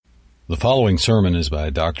The following sermon is by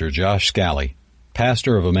Dr. Josh Scally,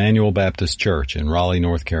 pastor of Emmanuel Baptist Church in Raleigh,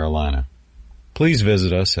 North Carolina. Please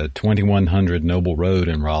visit us at 2100 Noble Road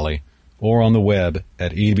in Raleigh or on the web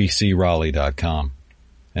at ebcraleigh.com.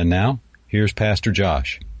 And now, here's Pastor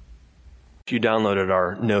Josh. If you downloaded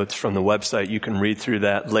our notes from the website, you can read through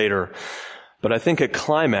that later. But I think a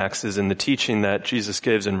climax is in the teaching that Jesus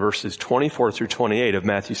gives in verses 24 through 28 of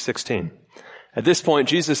Matthew 16. At this point,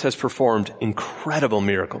 Jesus has performed incredible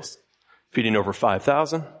miracles. Feeding over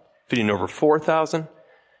 5,000, feeding over 4,000,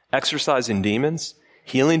 exorcising demons,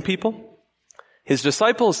 healing people. His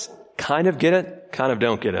disciples kind of get it, kind of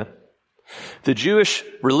don't get it. The Jewish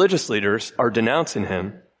religious leaders are denouncing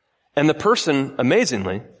him, and the person,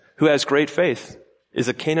 amazingly, who has great faith is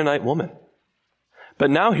a Canaanite woman.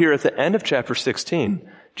 But now here at the end of chapter 16,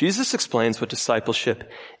 Jesus explains what discipleship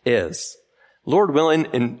is. Lord willing,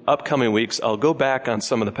 in upcoming weeks, I'll go back on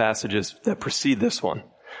some of the passages that precede this one.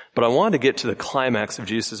 But I wanted to get to the climax of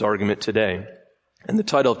Jesus' argument today. And the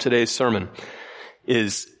title of today's sermon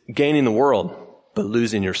is Gaining the World, but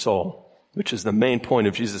Losing Your Soul, which is the main point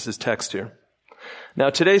of Jesus' text here. Now,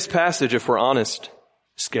 today's passage, if we're honest,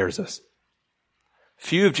 scares us.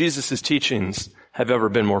 Few of Jesus' teachings have ever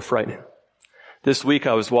been more frightening. This week,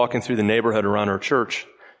 I was walking through the neighborhood around our church,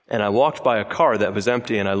 and I walked by a car that was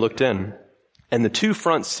empty, and I looked in, and the two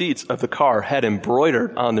front seats of the car had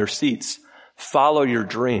embroidered on their seats, "Follow your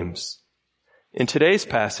dreams." In today's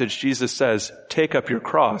passage, Jesus says, take up your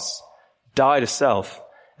cross, die to self,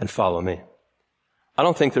 and follow me. I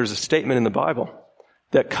don't think there's a statement in the Bible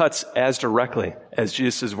that cuts as directly as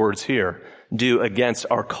Jesus' words here do against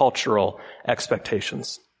our cultural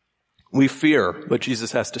expectations. We fear what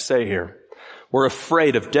Jesus has to say here. We're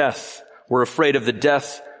afraid of death. We're afraid of the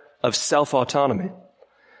death of self-autonomy.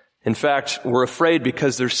 In fact, we're afraid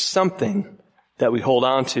because there's something that we hold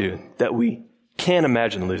on to that we can't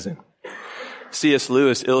imagine losing. C.S.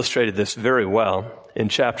 Lewis illustrated this very well in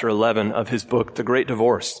chapter 11 of his book, The Great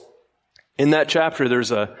Divorce. In that chapter,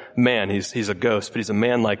 there's a man. He's a ghost, but he's a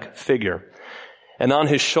man-like figure. And on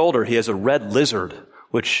his shoulder, he has a red lizard,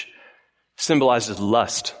 which symbolizes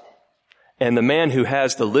lust. And the man who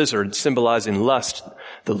has the lizard symbolizing lust,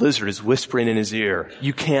 the lizard is whispering in his ear,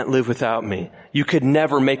 "You can't live without me. You could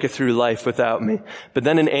never make it through life without me." But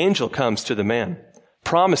then an angel comes to the man,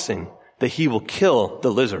 promising that he will kill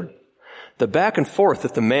the lizard. The back and forth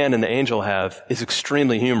that the man and the angel have is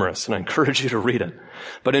extremely humorous, and I encourage you to read it.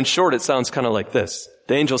 But in short, it sounds kind of like this.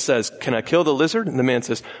 The angel says, "Can I kill the lizard?" And the man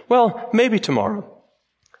says, "Well, maybe tomorrow."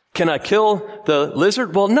 "Can I kill the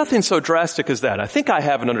lizard?" "Well, nothing so drastic as that. I think I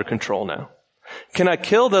have it under control now." "Can I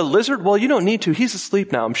kill the lizard?" "Well, you don't need to. He's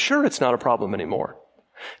asleep now. I'm sure it's not a problem anymore."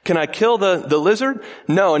 "Can I kill the lizard?"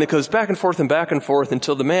 "No." And it goes back and forth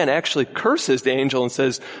until the man actually curses the angel and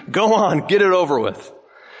says, "Go on, get it over with."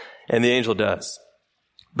 And the angel does.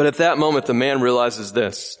 But at that moment, the man realizes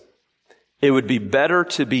this: it would be better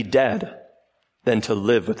to be dead than to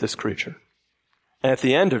live with this creature. And at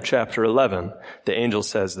the end of chapter 11, the angel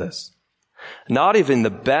says this: not even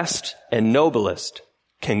the best and noblest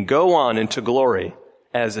can go on into glory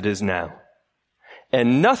as it is now.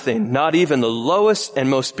 And nothing, not even the lowest and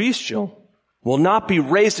most bestial, will not be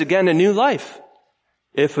raised again to new life,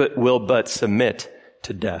 if it will but submit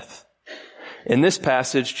to death. In this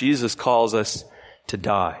passage, Jesus calls us to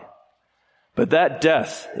die. But that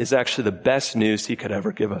death is actually the best news he could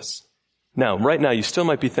ever give us. Now, right now, you still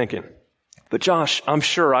might be thinking, "But Josh, I'm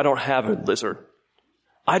sure I don't have a lizard.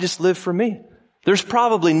 I just live for me. There's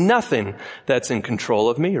probably nothing that's in control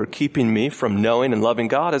of me or keeping me from knowing and loving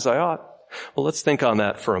God as I ought." Well, let's think on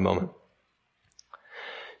that for a moment.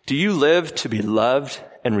 Do you live to be loved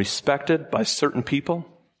and respected by certain people?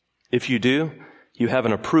 If you do, you have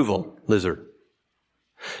an approval lizard.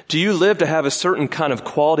 Do you live to have a certain kind of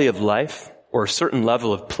quality of life or a certain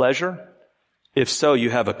level of pleasure? If so, you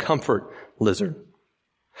have a comfort lizard.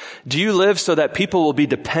 Do you live so that people will be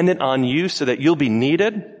dependent on you so that you'll be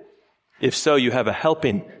needed? If so, you have a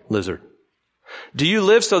helping lizard. Do you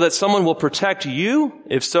live so that someone will protect you?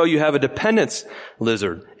 If so, you have a dependence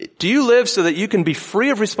lizard. Do you live so that you can be free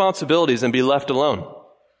of responsibilities and be left alone?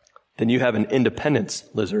 Then you have an independence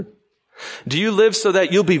lizard. Do you live so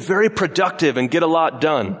that you'll be very productive and get a lot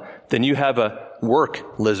done? Then you have a work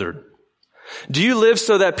lizard. Do you live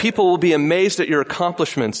so that people will be amazed at your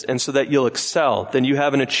accomplishments and so that you'll excel? Then you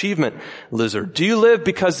have an achievement lizard. Do you live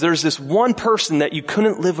because there's this one person that you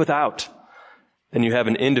couldn't live without? Then you have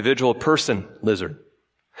an individual person lizard.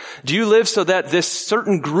 Do you live so that this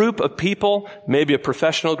certain group of people, maybe a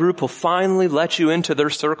professional group, will finally let you into their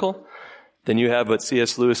circle? Then you have what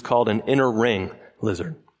C.S. Lewis called an inner ring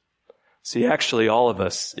lizard. See, actually all of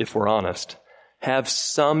us, if we're honest, have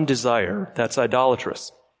some desire that's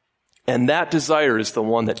idolatrous. And that desire is the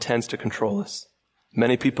one that tends to control us.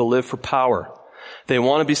 Many people live for power. They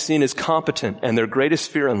want to be seen as competent, and their greatest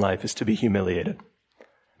fear in life is to be humiliated.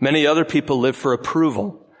 Many other people live for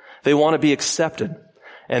approval. They want to be accepted,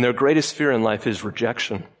 and their greatest fear in life is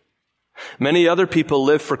rejection. Many other people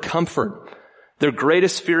live for comfort. Their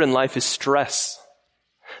greatest fear in life is stress.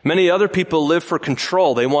 Many other people live for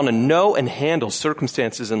control. They want to know and handle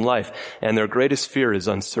circumstances in life, and their greatest fear is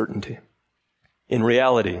uncertainty. In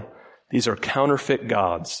reality, these are counterfeit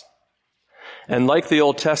gods. And like the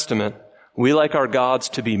Old Testament, we like our gods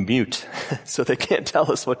to be mute, so they can't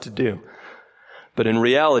tell us what to do. But in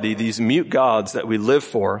reality, these mute gods that we live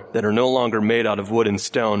for, that are no longer made out of wood and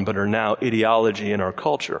stone, but are now ideology in our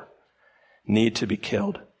culture, need to be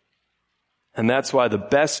killed. And that's why the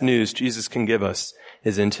best news Jesus can give us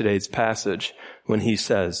is in today's passage when he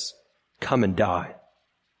says, "Come and die."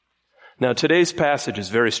 Now, today's passage is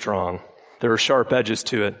very strong. There are sharp edges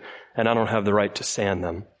to it, and I don't have the right to sand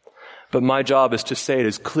them. But my job is to say it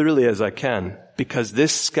as clearly as I can, because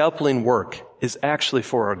this scalpeling work is actually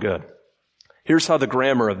for our good. Here's how the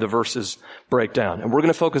grammar of the verses break down. And we're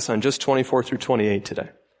going to focus on just 24 through 28 today.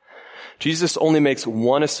 Jesus only makes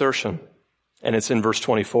one assertion, and it's in verse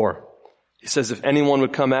 24. He says, "If anyone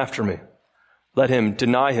would come after me, let him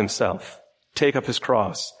deny himself, take up his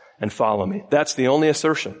cross, and follow me." That's the only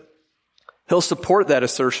assertion. He'll support that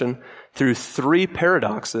assertion through three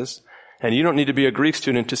paradoxes, and you don't need to be a Greek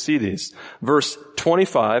student to see these. Verse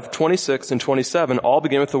 25, 26, and 27 all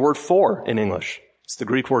begin with the word "for" in English. It's the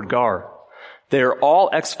Greek word gar. They are all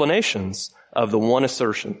explanations of the one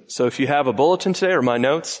assertion. So if you have a bulletin today or my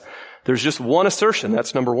notes, there's just one assertion.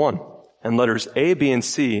 That's number one. And letters A, B, and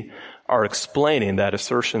C are explaining that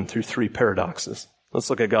assertion through three paradoxes. Let's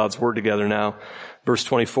look at God's word together now. Verse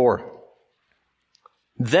 24.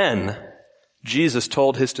 Then Jesus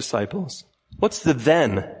told his disciples. What's the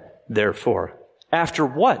then, therefore? After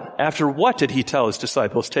what? After what did he tell his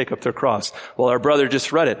disciples take up their cross? Well, our brother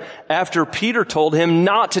just read it. After Peter told him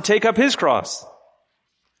not to take up his cross.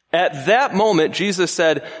 At that moment, Jesus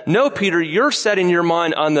said, "No, Peter, you're setting your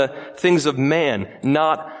mind on the things of man,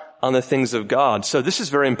 not on the things of God." So this is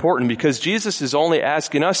very important because Jesus is only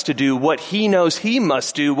asking us to do what he knows he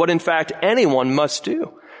must do, what in fact anyone must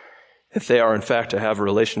do, if they are in fact to have a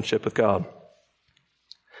relationship with God.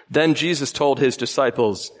 Then Jesus told his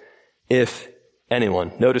disciples, if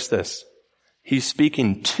anyone, notice this, he's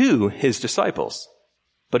speaking to his disciples,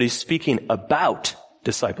 but he's speaking about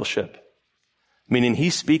discipleship. Meaning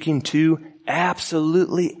he's speaking to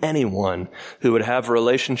absolutely anyone who would have a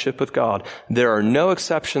relationship with God. There are no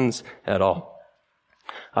exceptions at all.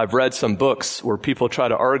 I've read some books where people try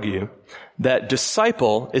to argue that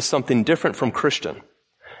disciple is something different from Christian.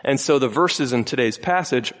 And so the verses in today's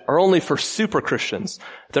passage are only for super Christians.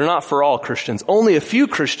 They're not for all Christians. Only a few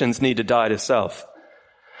Christians need to die to self.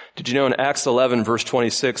 Did you know in Acts 11 verse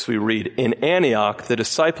 26 we read, "In Antioch the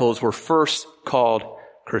disciples were first called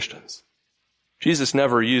Christians." Jesus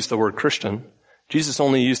never used the word Christian. Jesus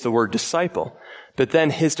only used the word disciple. But then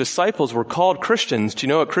his disciples were called Christians. Do you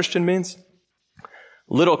know what Christian means?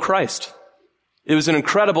 Little Christ. It was an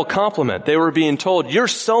incredible compliment. They were being told, "You're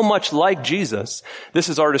so much like Jesus. This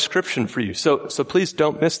is our description for you." So please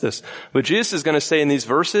don't miss this. What Jesus is going to say in these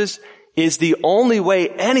verses is the only way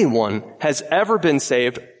anyone has ever been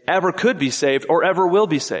saved, ever could be saved, or ever will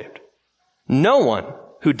be saved. No one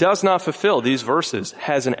who does not fulfill these verses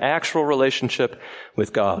has an actual relationship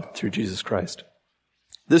with God through Jesus Christ.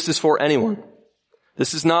 This is for anyone.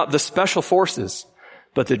 This is not the special forces,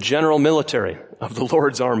 but the general military of the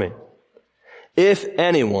Lord's army. If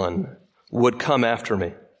anyone would come after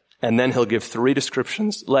me, and then he'll give three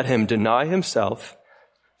descriptions. Let him deny himself.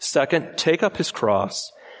 Second, take up his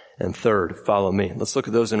cross. And third, follow me. Let's look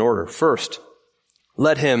at those in order. First,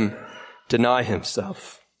 let him deny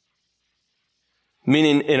himself.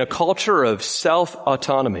 Meaning, in a culture of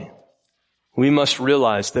self-autonomy, we must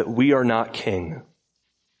realize that we are not king.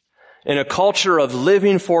 In a culture of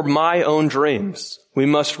living for my own dreams, we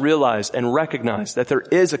must realize and recognize that there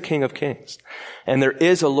is a King of Kings and there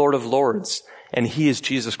is a Lord of Lords, and he is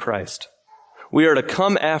Jesus Christ. We are to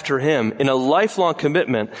come after him in a lifelong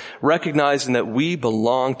commitment, recognizing that we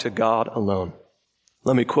belong to God alone.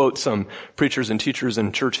 Let me quote some preachers and teachers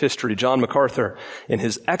in church history. John MacArthur, in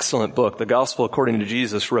his excellent book, The Gospel According to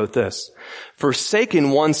Jesus, wrote this: "Forsaking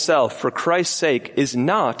oneself for Christ's sake is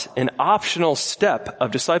not an optional step of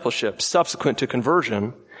discipleship subsequent to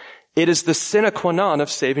conversion. It is the sine qua non of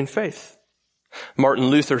saving faith." Martin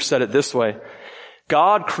Luther said it this way: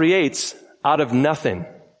 "God creates out of nothing.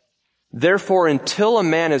 Therefore, until a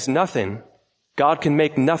man is nothing, God can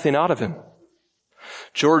make nothing out of him.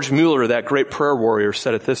 George Mueller, that great prayer warrior,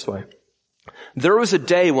 said it this way: "There was a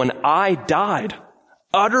day when I died,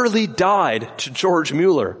 utterly died to George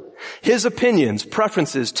Mueller. His opinions,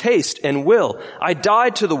 preferences, taste, and will. I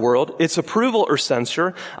died to the world, its approval or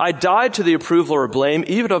censure. I died to the approval or blame,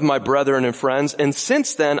 even of my brethren and friends. And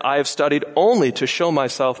since then, I have studied only to show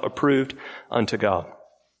myself approved unto God."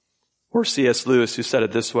 Or C.S. Lewis, who said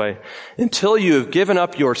it this way: "Until you have given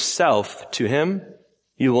up yourself to him,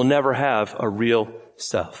 you will never have a real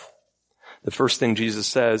self." The first thing Jesus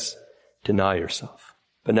says, deny yourself.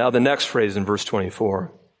 But now the next phrase in verse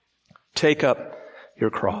 24, take up your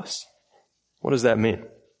cross. What does that mean?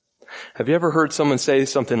 Have you ever heard someone say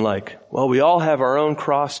something like, well, we all have our own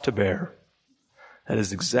cross to bear? That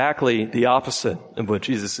is exactly the opposite of what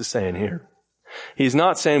Jesus is saying here. He's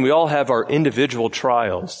not saying we all have our individual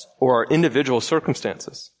trials or our individual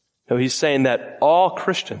circumstances. No, he's saying that all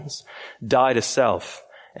Christians die to self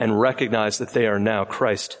and recognize that they are now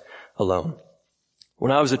Christ alone.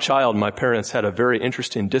 When I was a child, my parents had a very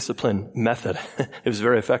interesting discipline method. It was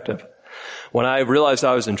very effective. When I realized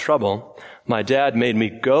I was in trouble, my dad made me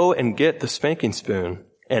go and get the spanking spoon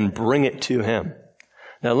and bring it to him.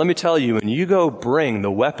 Now, let me tell you, when you go bring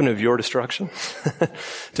the weapon of your destruction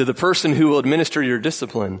to the person who will administer your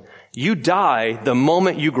discipline, you die the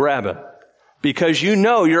moment you grab it, because you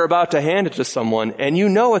know you're about to hand it to someone and you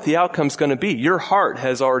know what the outcome's going to be. Your heart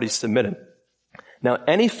has already submitted. Now,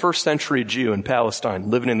 any first century Jew in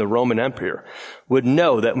Palestine living in the Roman Empire would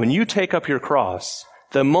know that when you take up your cross,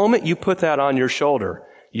 the moment you put that on your shoulder,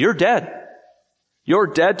 you're dead. You're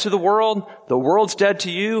dead to the world's dead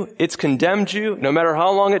to you, it's condemned you. No matter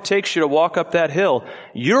how long it takes you to walk up that hill,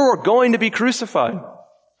 you're going to be crucified.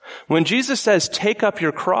 When Jesus says, take up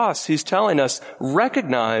your cross, he's telling us,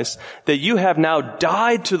 recognize that you have now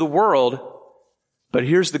died to the world. But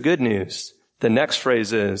here's the good news. The next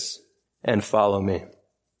phrase is, and follow me.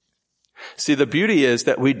 See, the beauty is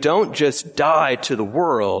that we don't just die to the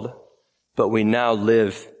world, but we now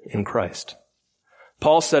live in Christ.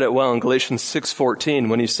 Paul said it well in Galatians 6:14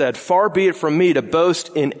 when he said, "Far be it from me to boast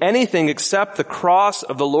in anything except the cross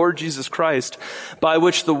of the Lord Jesus Christ, by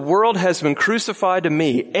which the world has been crucified to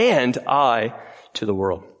me and I to the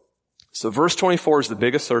world." So verse 24 is the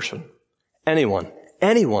big assertion. Anyone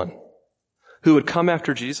who would come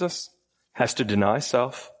after Jesus has to deny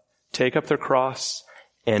self, take up their cross,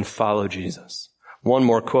 and follow Jesus. One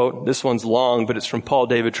more quote. This one's long, but it's from Paul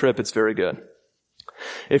David Tripp. It's very good.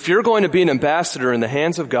 If you're going to be an ambassador in the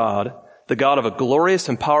hands of God, the God of a glorious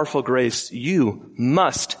and powerful grace, you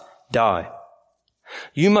must die.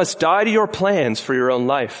 You must die to your plans for your own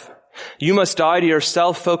life. You must die to your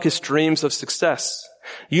self-focused dreams of success.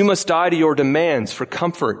 You must die to your demands for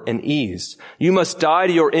comfort and ease. You must die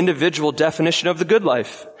to your individual definition of the good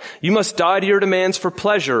life. You must die to your demands for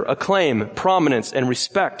pleasure, acclaim, prominence, and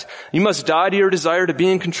respect. You must die to your desire to be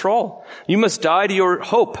in control. You must die to your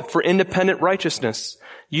hope for independent righteousness.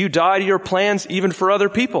 You die to your plans even for other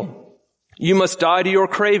people. You must die to your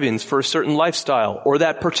cravings for a certain lifestyle or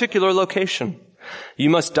that particular location. You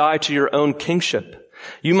must die to your own kingship.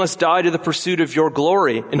 You must die to the pursuit of your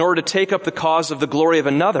glory in order to take up the cause of the glory of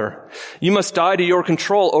another. You must die to your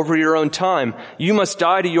control over your own time. You must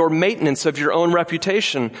die to your maintenance of your own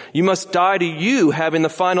reputation. You must die to you having the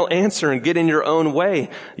final answer and getting your own way.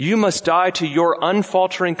 You must die to your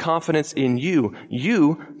unfaltering confidence in you.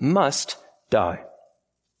 You must die.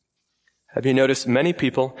 Have you noticed many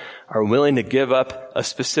people are willing to give up a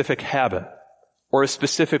specific habit or a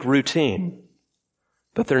specific routine,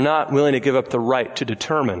 but they're not willing to give up the right to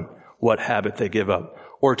determine what habit they give up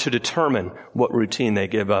or to determine what routine they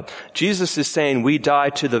give up. Jesus is saying we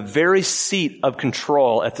die to the very seat of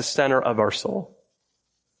control at the center of our soul.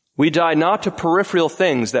 We die not to peripheral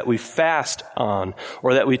things that we fast on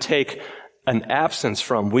or that we take an absence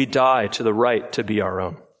from. We die to the right to be our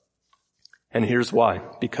own. And here's why.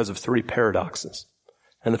 Because of three paradoxes.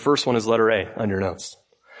 And the first one is letter A on your notes.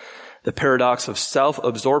 The paradox of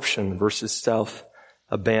self-absorption versus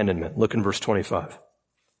self-abandonment. Look in verse 25.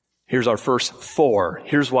 Here's our first for.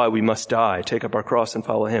 Here's why we must die. Take up our cross and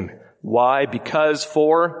follow him. Why? Because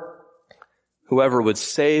for whoever would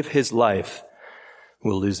save his life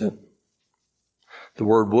will lose it. The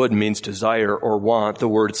word would means desire or want. The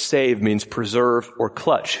word save means preserve or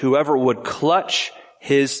clutch. Whoever would clutch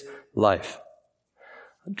his life.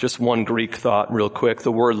 Just one Greek thought real quick.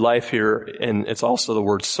 The word life here, and it's also the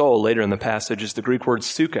word soul later in the passage, is the Greek word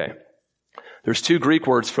suke. There's two Greek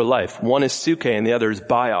words for life. One is suke and the other is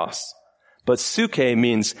bios. But suke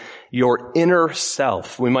means your inner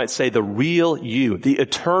self. We might say the real you, the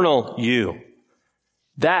eternal you.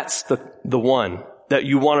 That's the one that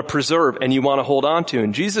you want to preserve and you want to hold on to.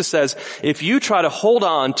 And Jesus says, if you try to hold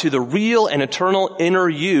on to the real and eternal inner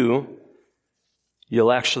you,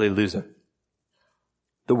 you'll actually lose it.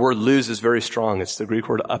 The word lose is very strong. It's the Greek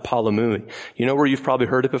word apolomui. You know where you've probably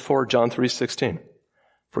heard it before? John 3:16.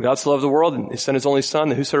 For God so loved the world, and he sent his only son,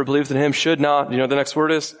 that whosoever believes in him should not, you know what the next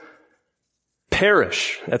word is?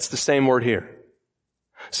 Perish. That's the same word here.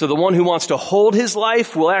 So the one who wants to hold his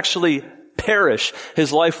life will actually perish.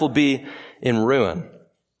 His life will be in ruin.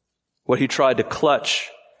 What he tried to clutch,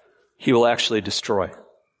 he will actually destroy.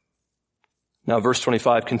 Now, verse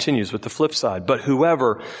 25 continues with the flip side. But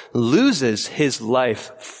whoever loses his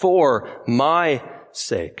life for my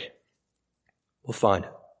sake will find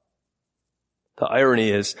it. The irony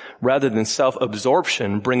is, rather than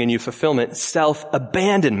self-absorption bringing you fulfillment,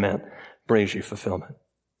 self-abandonment brings you fulfillment.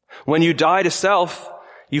 When you die to self,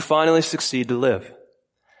 you finally succeed to live.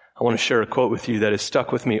 I want to share a quote with you that has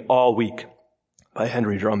stuck with me all week by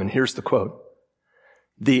Henry Drummond. Here's the quote.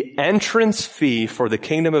 The entrance fee for the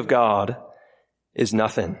kingdom of God is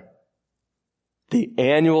nothing. The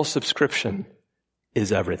annual subscription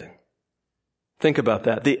is everything. Think about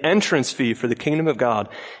that. The entrance fee for the kingdom of God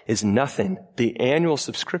is nothing. The annual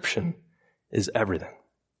subscription is everything.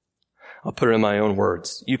 I'll put it in my own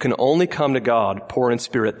words. You can only come to God, poor in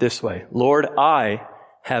spirit, this way. Lord, I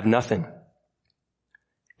have nothing,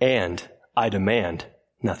 and I demand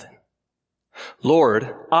nothing.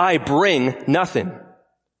 Lord, I bring nothing,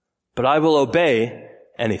 but I will obey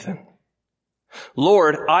anything.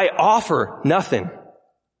 Lord, I offer nothing,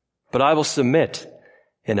 but I will submit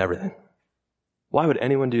in everything. Why would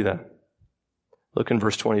anyone do that? Look in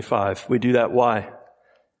verse 25. We do that why?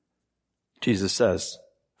 Jesus says,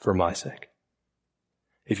 for my sake.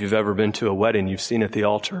 If you've ever been to a wedding, you've seen at the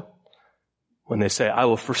altar when they say, I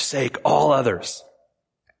will forsake all others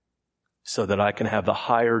so that I can have the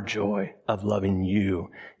higher joy of loving you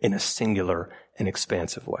in a singular and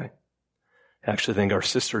expansive way. I actually think our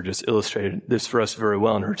sister just illustrated this for us very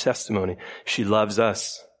well in her testimony. She loves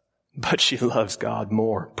us, but she loves God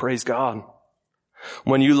more. Praise God.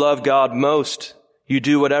 When you love God most, you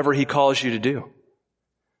do whatever he calls you to do.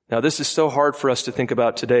 Now, this is so hard for us to think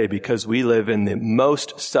about today because we live in the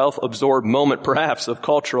most self-absorbed moment, perhaps, of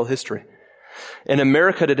cultural history. In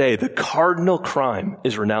America today, the cardinal crime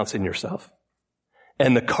is renouncing yourself.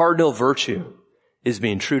 And the cardinal virtue is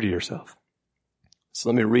being true to yourself. So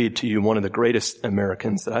let me read to you one of the greatest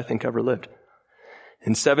Americans that I think ever lived.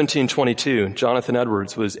 In 1722, Jonathan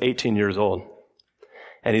Edwards was 18 years old,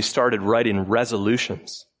 and he started writing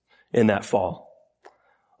resolutions in that fall.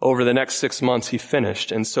 Over the next 6 months, he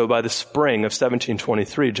finished, and so by the spring of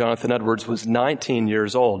 1723, Jonathan Edwards was 19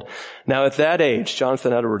 years old. Now, at that age,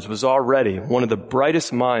 Jonathan Edwards was already one of the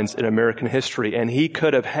brightest minds in American history, and he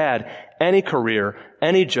could have had any career,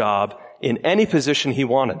 any job, in any position he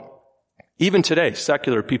wanted. Even today,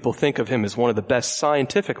 secular people think of him as one of the best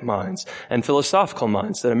scientific minds and philosophical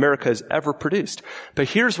minds that America has ever produced. But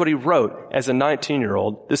here's what he wrote as a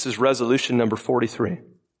 19-year-old. This is resolution number 43.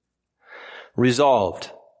 Resolved,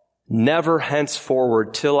 never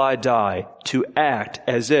henceforward till I die, to act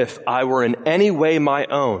as if I were in any way my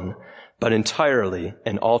own, but entirely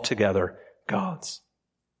and altogether God's.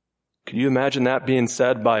 Can you imagine that being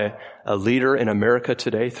said by a leader in America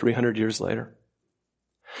today, 300 years later?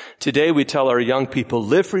 Today we tell our young people,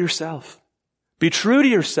 live for yourself. Be true to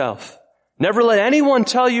yourself. Never let anyone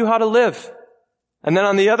tell you how to live. And then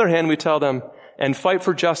on the other hand, we tell them, and fight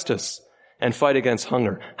for justice and fight against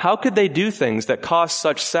hunger. How could they do things that cost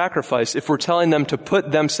such sacrifice if we're telling them to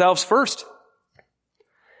put themselves first?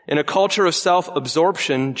 In a culture of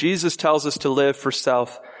self-absorption, Jesus tells us to live for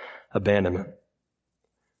self-abandonment.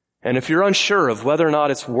 And if you're unsure of whether or not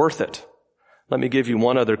it's worth it, let me give you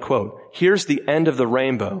one other quote. Here's the end of the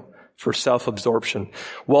rainbow for self-absorption.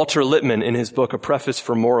 Walter Lippmann, in his book, A Preface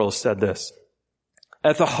for Morals, said this.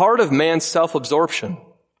 At the heart of man's self-absorption,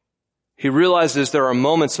 he realizes there are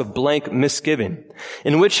moments of blank misgiving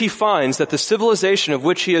in which he finds that the civilization of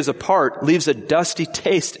which he is a part leaves a dusty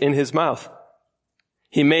taste in his mouth.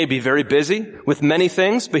 He may be very busy with many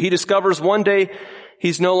things, but he discovers one day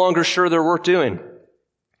he's no longer sure they're worth doing.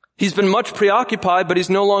 He's been much preoccupied, but he's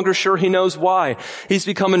no longer sure he knows why. He's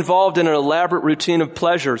become involved in an elaborate routine of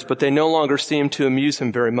pleasures, but they no longer seem to amuse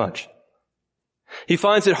him very much. He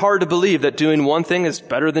finds it hard to believe that doing one thing is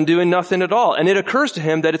better than doing nothing at all. And it occurs to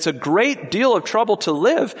him that it's a great deal of trouble to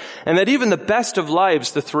live, and that even the best of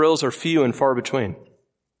lives, the thrills are few and far between.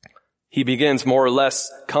 He begins more or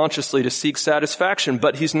less consciously to seek satisfaction,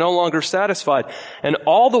 but he's no longer satisfied. And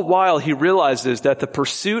all the while he realizes that the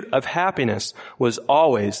pursuit of happiness was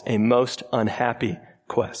always a most unhappy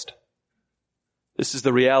quest. This is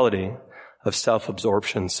the reality of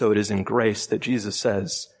self-absorption. So it is in grace that Jesus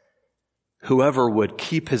says, whoever would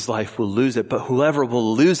keep his life will lose it, but whoever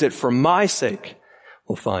will lose it for my sake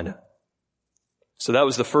will find it. So that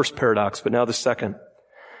was the first paradox, but now the second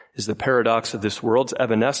is the paradox of this world's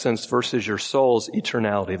evanescence versus your soul's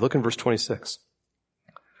eternality. Look in verse 26.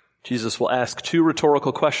 Jesus will ask two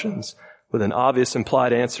rhetorical questions with an obvious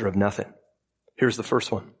implied answer of nothing. Here's the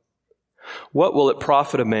first one. What will it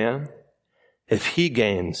profit a man if he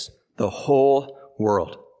gains the whole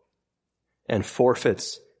world and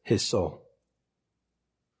forfeits his soul?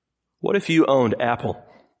 What if you owned Apple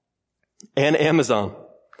and Amazon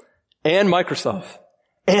and Microsoft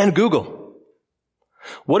and Google?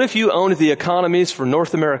 What if you owned the economies for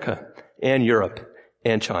North America and Europe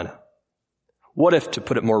and China? What if, to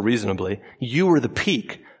put it more reasonably, you were the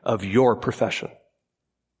peak of your profession?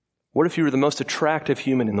 What if you were the most attractive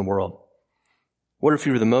human in the world? What if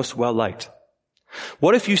you were the most well-liked?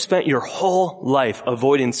 What if you spent your whole life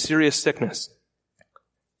avoiding serious sickness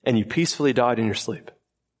and you peacefully died in your sleep?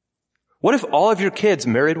 What if all of your kids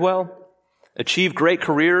married well, achieved great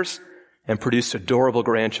careers, and produced adorable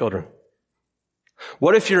grandchildren?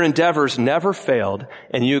 What if your endeavors never failed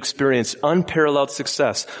and you experienced unparalleled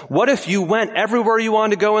success? What if you went everywhere you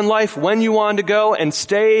wanted to go in life, when you wanted to go, and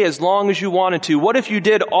stay as long as you wanted to? What if you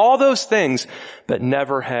did all those things but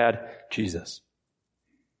never had Jesus?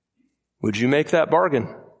 Would you make that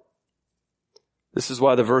bargain? This is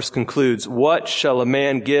why the verse concludes, what shall a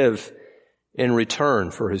man give in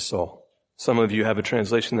return for his soul? Some of you have a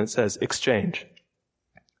translation that says exchange.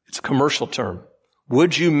 It's a commercial term.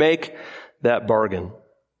 Would you make that bargain?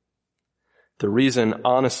 The reason,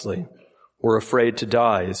 honestly, we're afraid to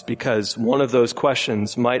die is because one of those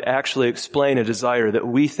questions might actually explain a desire that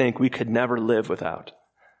we think we could never live without.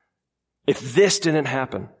 If this didn't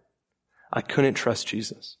happen, I couldn't trust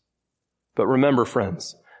Jesus. But remember,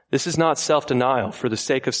 friends, this is not self-denial for the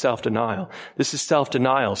sake of self-denial. This is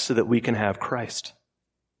self-denial so that we can have Christ.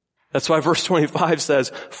 That's why verse 25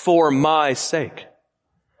 says, for my sake.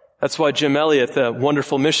 That's why Jim Elliot, the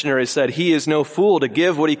wonderful missionary, said, he is no fool to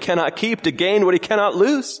give what he cannot keep, to gain what he cannot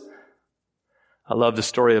lose. I love the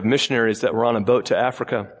story of missionaries that were on a boat to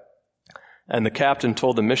Africa. And the captain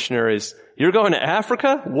told the missionaries, you're going to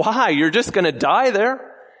Africa? Why? You're just going to die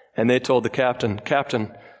there. And they told the captain,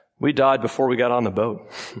 we died before we got on the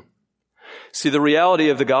boat. See, the reality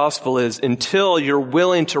of the gospel is until you're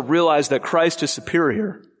willing to realize that Christ is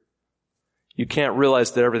superior, you can't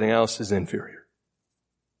realize that everything else is inferior.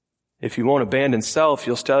 If you won't abandon self,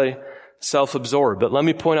 you'll stay self-absorbed. But let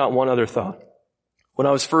me point out one other thought. When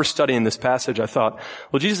I was first studying this passage, I thought,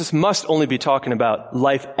 well, Jesus must only be talking about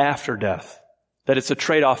life after death, that it's a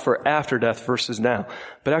trade-off for after death versus now.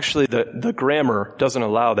 But actually, the grammar doesn't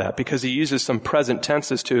allow that because he uses some present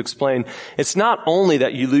tenses to explain it's not only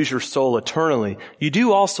that you lose your soul eternally, you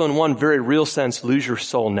do also in one very real sense lose your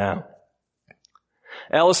soul now.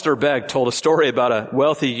 Alistair Begg told a story about a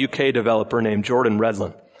wealthy UK developer named Jordan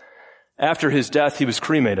Redland. After his death, he was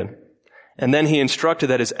cremated. And then he instructed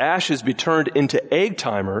that his ashes be turned into egg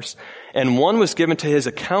timers, and one was given to his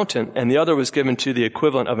accountant, and the other was given to the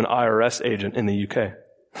equivalent of an IRS agent in the UK.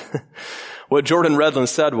 What Jordan Redland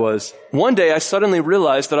said was, one day I suddenly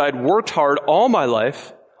realized that I'd worked hard all my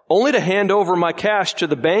life, only to hand over my cash to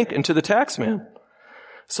the bank and to the tax man.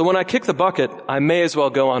 So when I kick the bucket, I may as well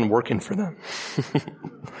go on working for them.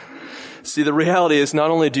 See, the reality is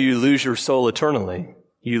not only do you lose your soul eternally,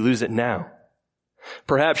 you lose it now.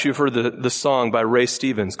 Perhaps you've heard the song by Ray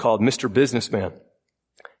Stevens called Mr. Businessman.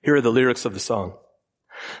 Here are the lyrics of the song.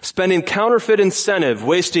 Spending counterfeit incentive,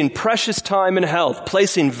 wasting precious time and health,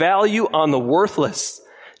 placing value on the worthless,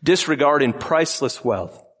 disregarding priceless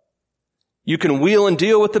wealth. You can wheel and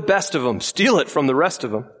deal with the best of them, steal it from the rest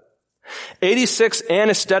of them. 86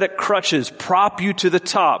 anesthetic crutches prop you to the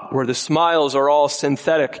top where the smiles are all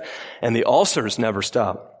synthetic and the ulcers never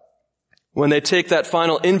stop. When they take that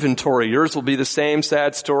final inventory, yours will be the same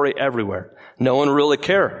sad story everywhere. No one really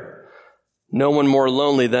care. No one more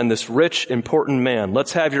lonely than this rich, important man.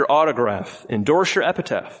 Let's have your autograph. Endorse your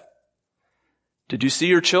epitaph. Did you see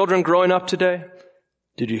your children growing up today?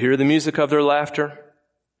 Did you hear the music of their laughter?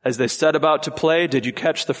 As they set about to play, did you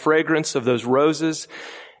catch the fragrance of those roses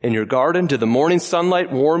in your garden? Did the morning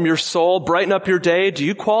sunlight warm your soul, brighten up your day? Do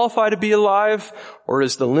you qualify to be alive? Or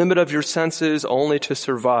is the limit of your senses only to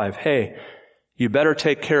survive? Hey, you better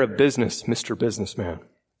take care of business, Mr. Businessman.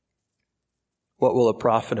 What will it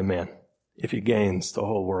profit a man if he gains the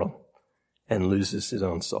whole world and loses his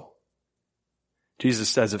own soul? Jesus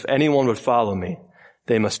says, if anyone would follow me,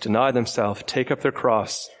 they must deny themselves, take up their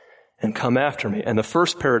cross, and come after me. And the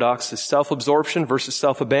first paradox is self-absorption versus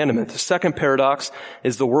self-abandonment. The second paradox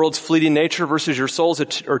is the world's fleeting nature versus your soul's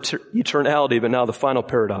eternality. But now the final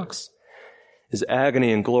paradox is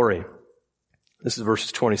agony and glory. This is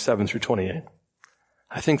verses 27 through 28.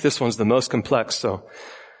 I think this one's the most complex, so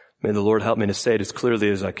may the Lord help me to say it as clearly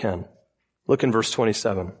as I can. Look in verse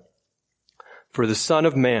 27. For the Son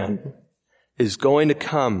of Man is going to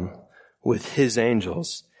come with his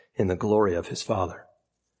angels in the glory of his Father.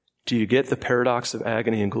 Do you get the paradox of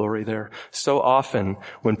agony and glory there? So often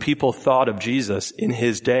when people thought of Jesus in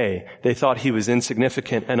his day, they thought he was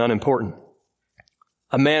insignificant and unimportant.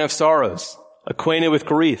 A man of sorrows, acquainted with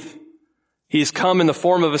grief. He's come in the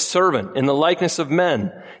form of a servant, in the likeness of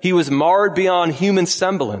men. He was marred beyond human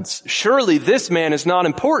semblance. Surely this man is not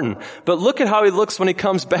important, but look at how he looks when he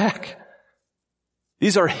comes back.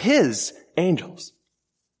 These are his angels.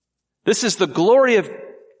 This is the glory of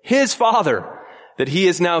his Father that he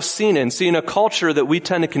is now seen in. See, in a culture that we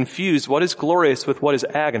tend to confuse what is glorious with what is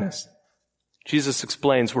agonist, Jesus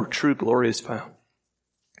explains where true glory is found.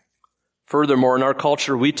 Furthermore, in our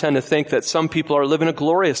culture, we tend to think that some people are living a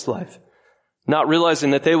glorious life, not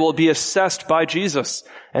realizing that they will be assessed by Jesus,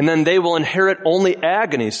 and then they will inherit only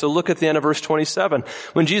agony. So look at the end of verse 27.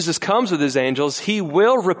 When Jesus comes with his angels, he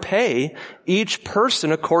will repay each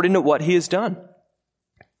person according to what he has done.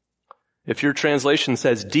 If your translation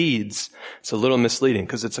says deeds, it's a little misleading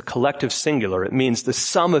because it's a collective singular. It means the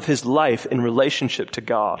sum of his life in relationship to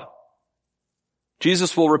God.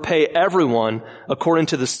 Jesus will repay everyone according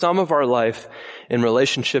to the sum of our life in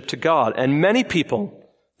relationship to God. And many people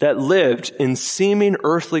that lived in seeming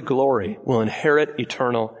earthly glory will inherit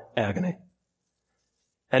eternal agony.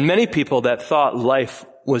 And many people that thought life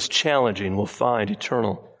was challenging will find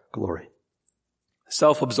eternal glory.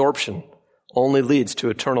 Self-absorption only leads to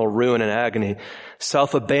eternal ruin and agony.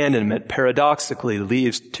 Self-abandonment paradoxically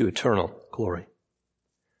leads to eternal glory.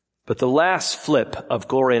 But the last flip of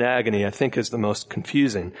glory and agony, I think, is the most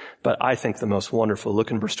confusing, but I think the most wonderful.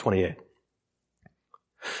 Look in verse 28.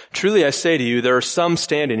 Truly I say to you, there are some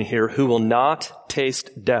standing here who will not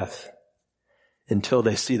taste death until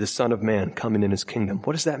they see the Son of Man coming in his kingdom.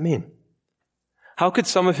 What does that mean? How could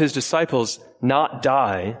some of his disciples not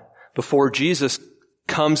die before Jesus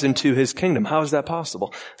comes into his kingdom? How is that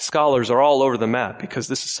possible? Scholars are all over the map because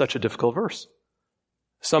this is such a difficult verse.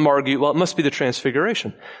 Some argue, well, it must be the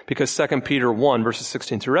transfiguration because 2 Peter 1 verses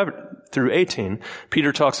 16 through 18,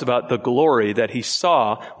 Peter talks about the glory that he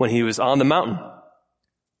saw when he was on the mountain.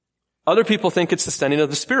 Other people think it's the sending of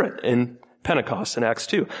the Spirit in Pentecost in Acts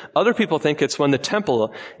 2. Other people think it's when the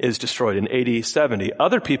temple is destroyed in AD 70.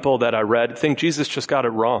 Other people that I read think Jesus just got it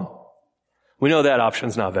wrong. We know that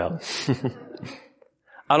option's not valid.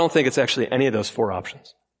 I don't think it's actually any of those four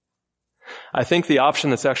options. I think the option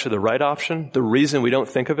that's actually the right option, the reason we don't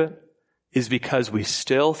think of it, is because we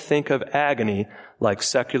still think of agony like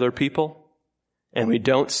secular people, and we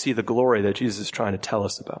don't see the glory that Jesus is trying to tell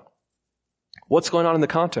us about. What's going on in the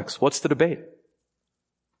context? What's the debate?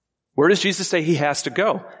 Where does Jesus say he has to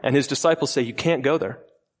go? And his disciples say you can't go there.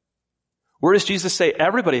 Where does Jesus say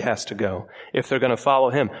everybody has to go if they're going to follow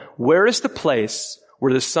him? Where is the place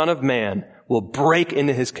where the Son of Man will break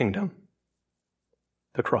into his kingdom?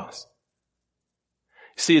 The cross.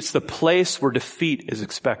 See, it's the place where defeat is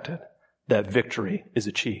expected that victory is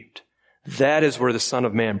achieved. That is where the Son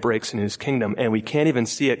of Man breaks into his kingdom, and we can't even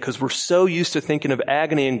see it because we're so used to thinking of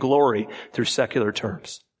agony and glory through secular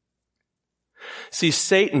terms. See,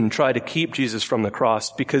 Satan tried to keep Jesus from the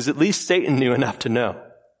cross because at least Satan knew enough to know.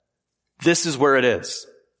 This is where it is.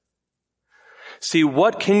 See,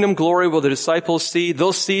 what kingdom glory will the disciples see?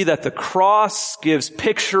 They'll see that the cross gives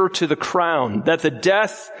picture to the crown, that the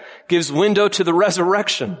death gives window to the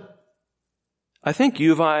resurrection. I think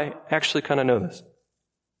you and I actually kind of know this.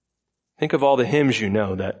 Think of all the hymns you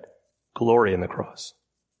know that glory in the cross.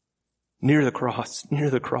 Near the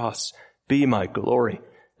cross, be my glory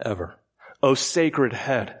ever. O sacred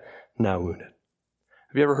head, now wounded.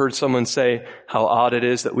 Have you ever heard someone say how odd it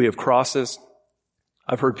is that we have crosses?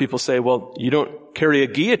 I've heard people say, well, you don't carry a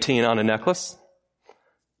guillotine on a necklace.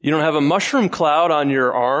 You don't have a mushroom cloud on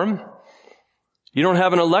your arm. You don't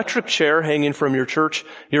have an electric chair hanging from your church.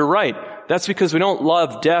 You're right. That's because we don't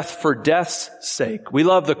love death for death's sake. We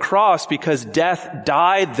love the cross because death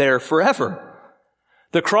died there forever.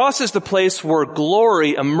 The cross is the place where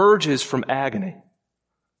glory emerges from agony.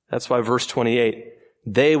 That's why verse 28,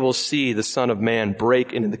 they will see the Son of Man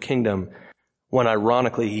break into the kingdom when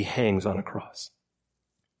ironically he hangs on a cross.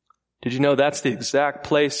 Did you know that's the exact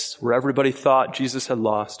place where everybody thought Jesus had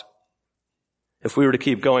lost? If we were to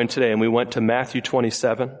keep going today and we went to Matthew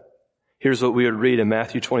 27, here's what we would read in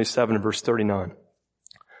Matthew 27 verse 39.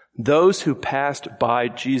 Those who passed by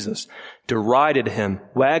Jesus derided him,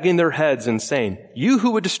 wagging their heads and saying, "You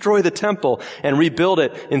who would destroy the temple and rebuild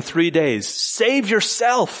it in 3 days, save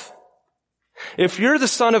yourself. If you're the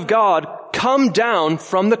Son of God, come down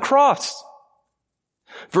from the cross."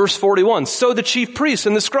 Verse 41, so the chief priests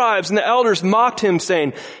and the scribes and the elders mocked him,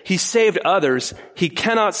 saying, "He saved others. He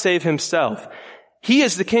cannot save himself. He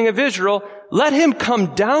is the King of Israel. Let him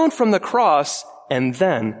come down from the cross, and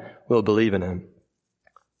then we'll believe in him."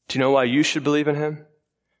 Do you know why you should believe in him?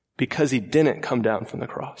 Because he didn't come down from the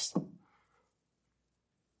cross.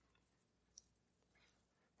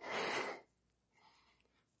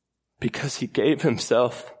 Because he gave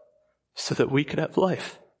himself so that we could have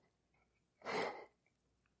life.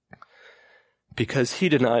 Because he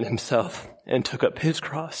denied himself and took up his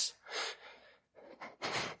cross.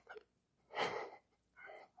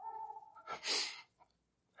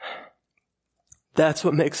 That's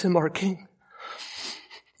what makes him our King.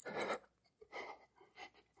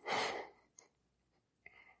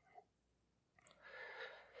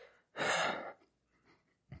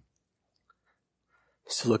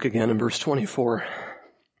 So look again in verse 24.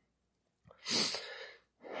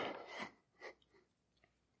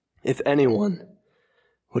 If anyone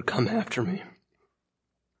would come after me,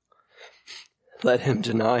 let him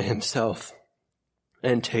deny himself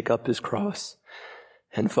and take up his cross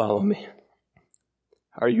and follow me.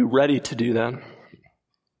 Are you ready to do that?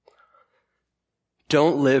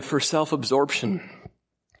 Don't live for self-absorption.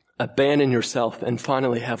 Abandon yourself and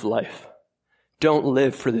finally have life. Don't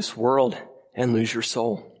live for this world and lose your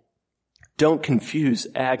soul. Don't confuse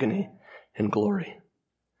agony and glory.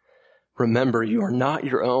 Remember, you are not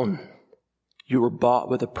your own. You were bought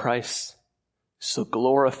with a price. So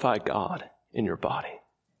glorify God in your body.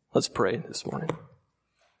 Let's pray this morning.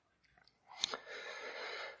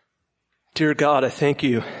 Dear God, I thank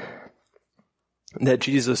you that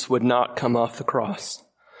Jesus would not come off the cross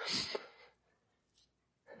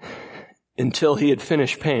until he had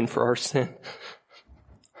finished paying for our sin.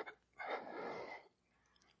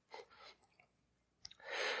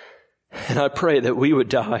 And I pray that we would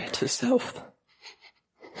die to self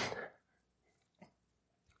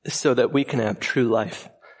so that we can have true life.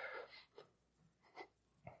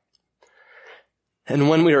 And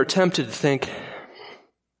when we are tempted to think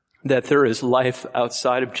that there is life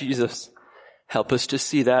outside of Jesus, help us to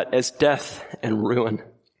see that as death and ruin.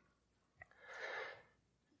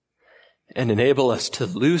 And enable us to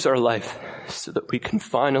lose our life so that we can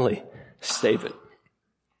finally save it.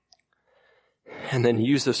 And then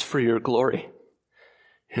use us for your glory.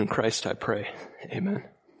 In Christ I pray. Amen.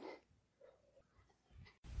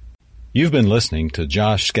 You've been listening to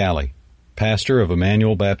Josh Scally, pastor of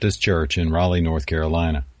Emmanuel Baptist Church in Raleigh, North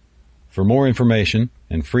Carolina. For more information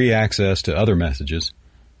and free access to other messages,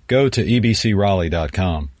 go to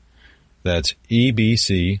ebcraleigh.com. That's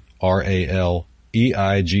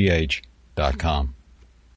ebcraleigh.com.